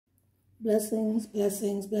Blessings,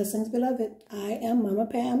 blessings, blessings, beloved. I am Mama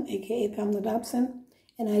Pam, aka Pamela Dobson,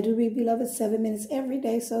 and I do read, beloved, 7 minutes every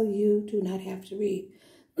day so you do not have to read.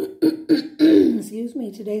 Excuse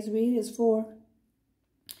me. Today's read is for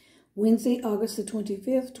Wednesday, August the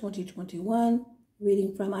 25th, 2021,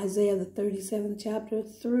 reading from Isaiah, the 37th chapter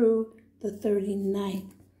through the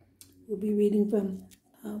 39th. We'll be reading from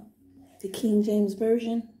the King James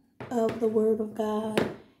Version of the Word of God.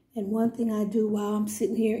 And one thing I do while I'm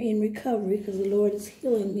sitting here in recovery, because the Lord is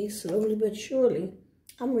healing me slowly but surely,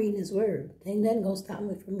 I'm reading His Word. Ain't nothing going to stop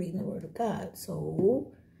me from reading the Word of God.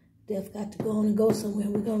 So death got to go on and go somewhere.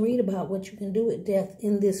 We're going to read about what you can do with death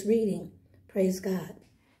in this reading. Praise God.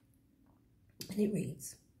 And it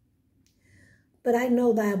reads, "But I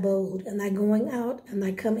know thy abode, and thy going out, and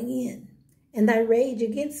thy coming in, and thy rage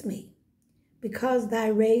against me. Because thy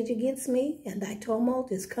rage against me, and thy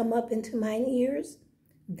tumult is come up into mine ears,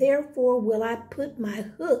 therefore will I put my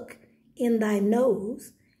hook in thy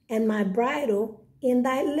nose, and my bridle in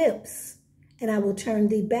thy lips, and I will turn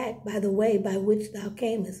thee back by the way by which thou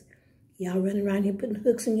camest." Y'all running around here putting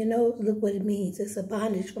hooks in your nose? Look what it means. It's a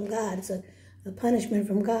bondage from God. It's a punishment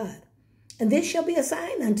from God. "And this shall be a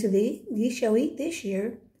sign unto thee. Ye shall eat this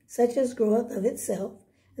year such as groweth of itself,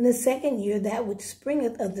 and the second year that which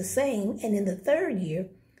springeth of the same, and in the third year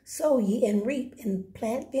sow ye and reap and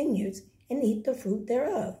plant vineyards, and eat the fruit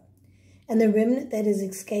thereof. And the remnant that is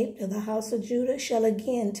escaped of the house of Judah shall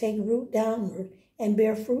again take root downward and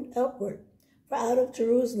bear fruit upward. For out of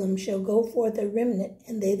Jerusalem shall go forth a remnant,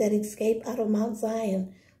 and they that escape out of Mount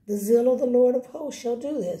Zion. The zeal of the Lord of hosts shall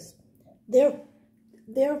do this.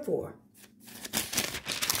 Therefore,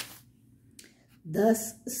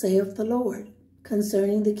 thus saith the Lord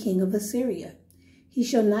concerning the king of Assyria, he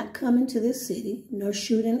shall not come into this city, nor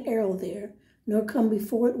shoot an arrow there, nor come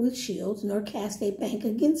before it with shields, nor cast a bank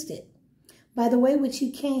against it. By the way which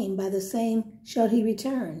he came, by the same shall he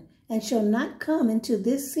return, and shall not come into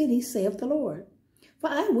this city, saith the Lord.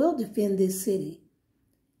 For I will defend this city,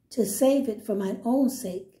 to save it for mine own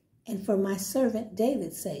sake, and for my servant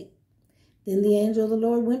David's sake." Then the angel of the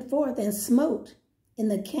Lord went forth and smote in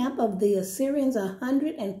the camp of the Assyrians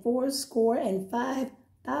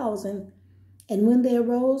 185,000. And when they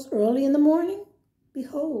arose early in the morning,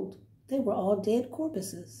 behold, they were all dead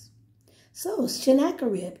corpses. So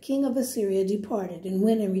Sennacherib, king of Assyria, departed and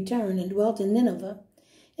went and returned and dwelt in Nineveh.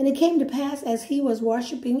 And it came to pass, as he was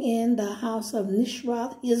worshipping in the house of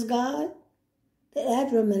Nishroth his god, that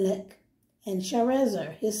Adrammelech and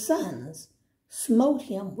Sharezer his sons smote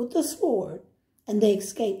him with the sword, and they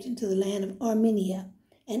escaped into the land of Armenia,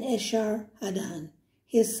 and Esarhaddon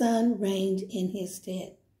his son reigned in his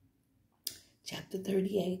stead. Chapter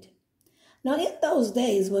 38. Now in those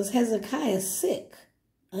days was Hezekiah sick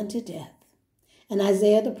unto death. And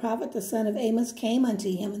Isaiah the prophet, the son of Amos, came unto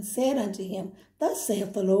him and said unto him, Thus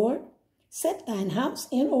saith the Lord, Set thine house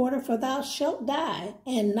in order, for thou shalt die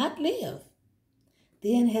and not live.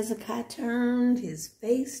 Then Hezekiah turned his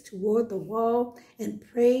face toward the wall and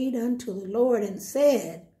prayed unto the Lord and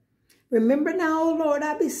said, Remember now, O Lord,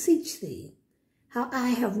 I beseech thee, how I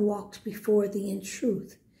have walked before thee in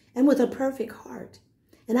truth and with a perfect heart,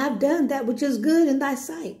 and I've done that which is good in thy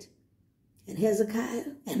sight. And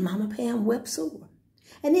Hezekiah and Mama Pam wept sore.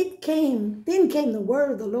 And then came the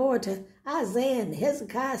word of the Lord to Isaiah and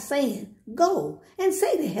Hezekiah, saying, Go and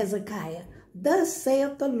say to Hezekiah, Thus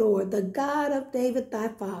saith the Lord, the God of David thy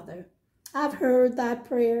father, I've heard thy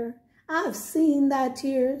prayer, I've seen thy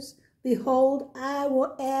tears. Behold, I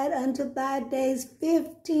will add unto thy days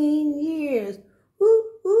 15 years.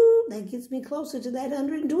 That gets me closer to that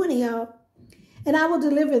 120, y'all. And I will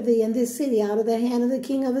deliver thee and this city out of the hand of the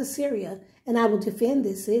king of Assyria, and I will defend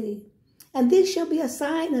this city. And this shall be a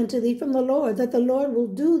sign unto thee from the Lord, that the Lord will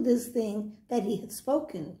do this thing that he hath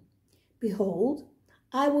spoken. Behold,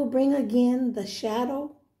 I will bring again the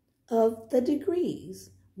shadow of the degrees,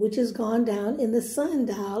 which is gone down in the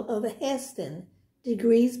sundial of Heston,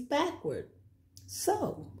 degrees backward.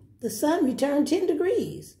 So the sun returned 10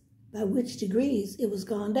 degrees, by which degrees it was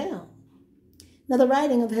gone down. Now the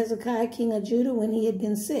writing of Hezekiah, king of Judah, when he had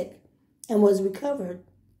been sick, and was recovered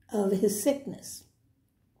of his sickness.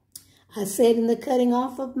 I said in the cutting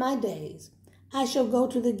off of my days, I shall go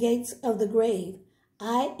to the gates of the grave.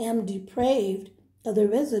 I am depraved of the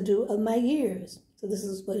residue of my years. So this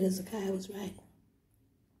is what Hezekiah was writing.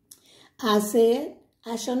 I said,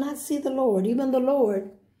 I shall not see the Lord, even the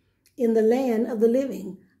Lord, in the land of the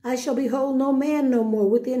living. I shall behold no man no more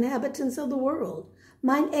with the inhabitants of the world.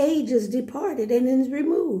 Mine age is departed and is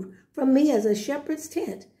removed from me as a shepherd's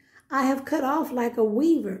tent. I have cut off like a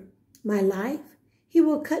weaver my life. He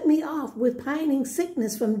will cut me off with pining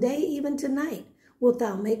sickness from day even to night. wilt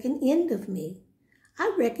thou make an end of me?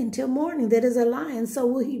 I reckon till morning that is a lion, so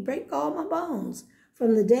will he break all my bones.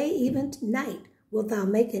 From the day even to night wilt thou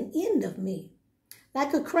make an end of me.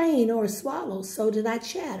 Like a crane or a swallow, so did I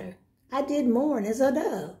chatter. I did mourn as a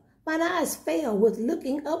dove. Mine eyes fail with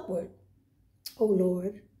looking upward. O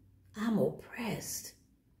Lord, I'm oppressed.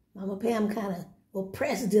 Mama Pam kind of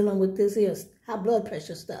oppressed dealing with this here high blood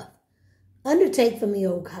pressure stuff. Undertake for me,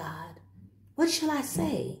 O God. What shall I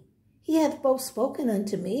say? He hath both spoken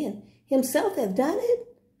unto me, and himself hath done it.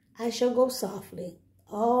 I shall go softly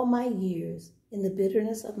all my years in the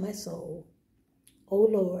bitterness of my soul. O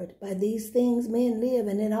Lord, by these things men live,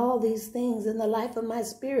 and in all these things in the life of my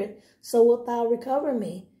spirit, so wilt thou recover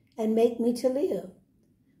me and make me to live.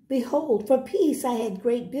 Behold, for peace I had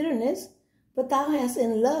great bitterness, but thou hast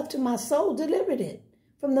in love to my soul delivered it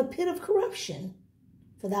from the pit of corruption.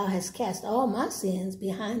 For thou hast cast all my sins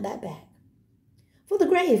behind thy back. For the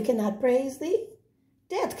grave cannot praise thee,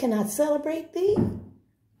 death cannot celebrate thee.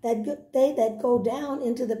 That they that go down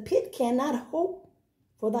into the pit cannot hope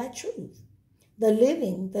for thy truth. The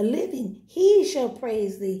living, he shall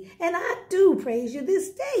praise thee. And I do praise you this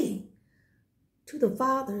day. To the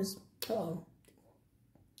fathers,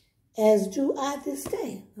 as do I this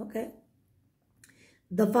day. Okay.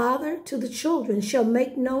 The father to the children shall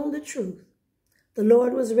make known the truth. The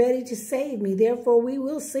Lord was ready to save me. Therefore we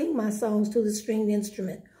will sing my songs to the stringed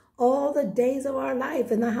instrument all the days of our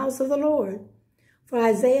life in the house of the Lord. For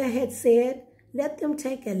Isaiah had said, let them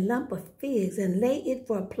take a lump of figs and lay it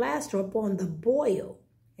for a plaster upon the boil,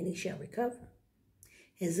 and he shall recover.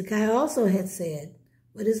 Hezekiah also had said,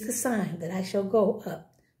 what is the sign that I shall go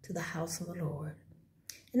up to the house of the Lord?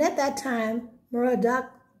 And at that time,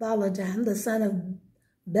 Merodach-Baladan, the son of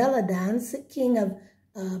Baladan, king of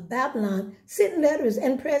Babylon, sent letters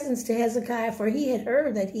and presents to Hezekiah, for he had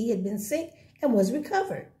heard that he had been sick and was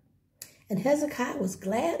recovered. And Hezekiah was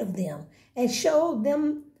glad of them and showed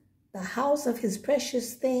them the house of his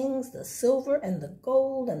precious things, the silver and the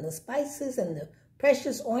gold and the spices and the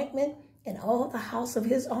precious ointment, and all the house of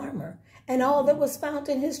his armor, and all that was found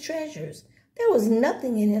in his treasures. There was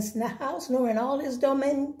nothing in his house, nor in all his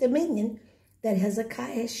dominion, that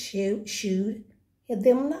Hezekiah shewed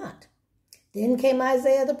them not. Then came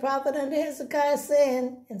Isaiah the prophet unto Hezekiah,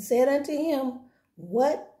 saying, and said unto him,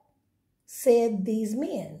 what said these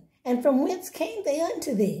men? And from whence came they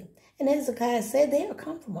unto thee? And Hezekiah said, they are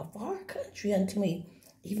come from a far country unto me,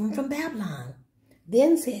 even from Babylon.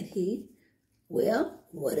 Then said he, well,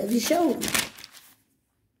 what have you showed me?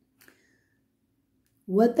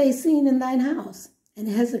 What they seen in thine house? And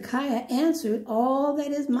Hezekiah answered, all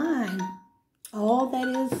that is mine, all that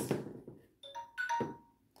is...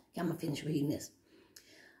 I'm going to finish reading this.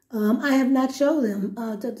 I have not showed them.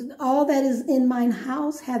 All that is in mine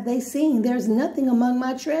house have they seen. There's nothing among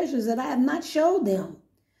my treasures that I have not showed them.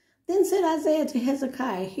 Then said Isaiah to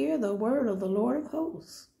Hezekiah, hear the word of the Lord of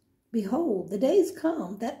hosts. Behold, the days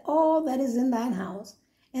come that all that is in thine house,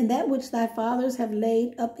 and that which thy fathers have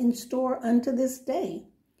laid up in store unto this day,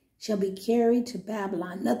 shall be carried to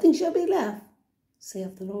Babylon. Nothing shall be left,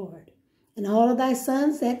 saith the Lord. And all of thy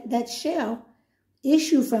sons that shall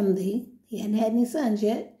issue from thee, he hadn't had any sons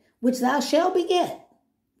yet, which thou shalt beget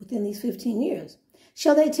within these 15 years,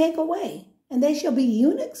 shall they take away, and they shall be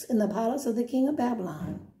eunuchs in the palace of the king of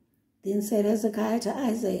Babylon. Then said Hezekiah to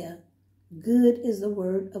Isaiah, good is the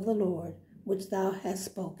word of the Lord, which thou hast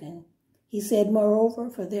spoken. He said, moreover,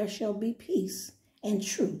 for there shall be peace and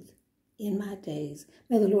truth in my days.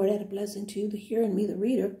 May the Lord add a blessing to you, the hearer, and me, the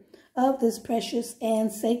reader, of this precious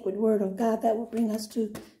and sacred word of God that will bring us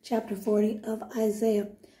to chapter 40 of Isaiah.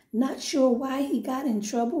 Not sure why he got in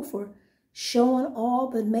trouble for showing all,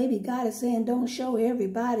 but maybe God is saying, don't show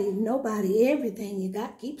everybody, nobody, everything you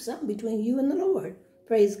got. Keep something between you and the Lord.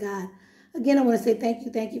 Praise God. Again, I want to say thank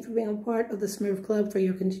you for being a part of the SMRF Club, for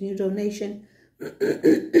your continued donation.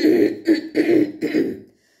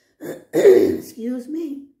 Excuse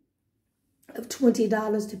me. Of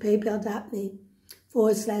 $20 to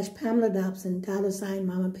paypal.me/Pamela Dobson,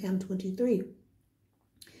 $Mama Pam 23.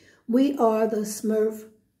 We are the SMRF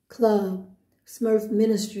Club, SMRF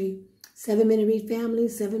Ministry, 7-minute read family,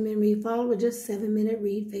 7-minute read follower, just 7-minute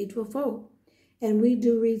read faithful folk. And we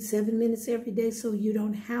do read 7 minutes every day, so you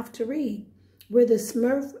don't have to read. We're the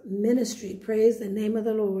SMRF Ministry. Praise the name of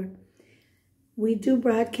the Lord. We do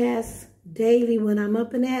broadcast daily when I'm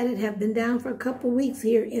up and at it. Have been down for a couple weeks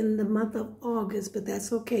here in the month of August, but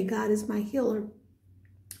that's okay. God is my healer.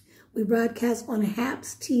 We broadcast on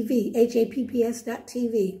HAPS TV,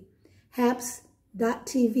 HAPPS.TV,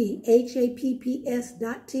 HAPS.TV,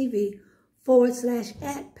 HAPPS.TV /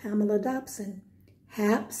 at Pamela Dobson,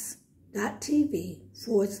 HAPS.TV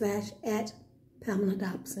 / at Pamela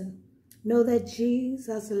Dobson. Know that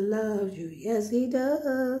Jesus loves you. Yes, he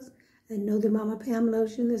does. And know that Mama Pam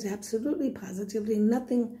loves you, and there's absolutely, positively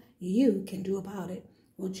nothing you can do about it.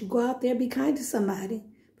 Won't you go out there, be kind to somebody?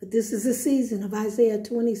 But this is the season of Isaiah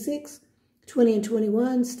 26, 20 and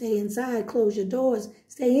 21. Stay inside, close your doors,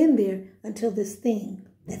 stay in there until this thing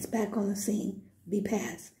that's back on the scene be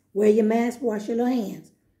past. Wear your mask, wash your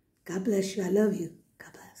hands. God bless you. I love you.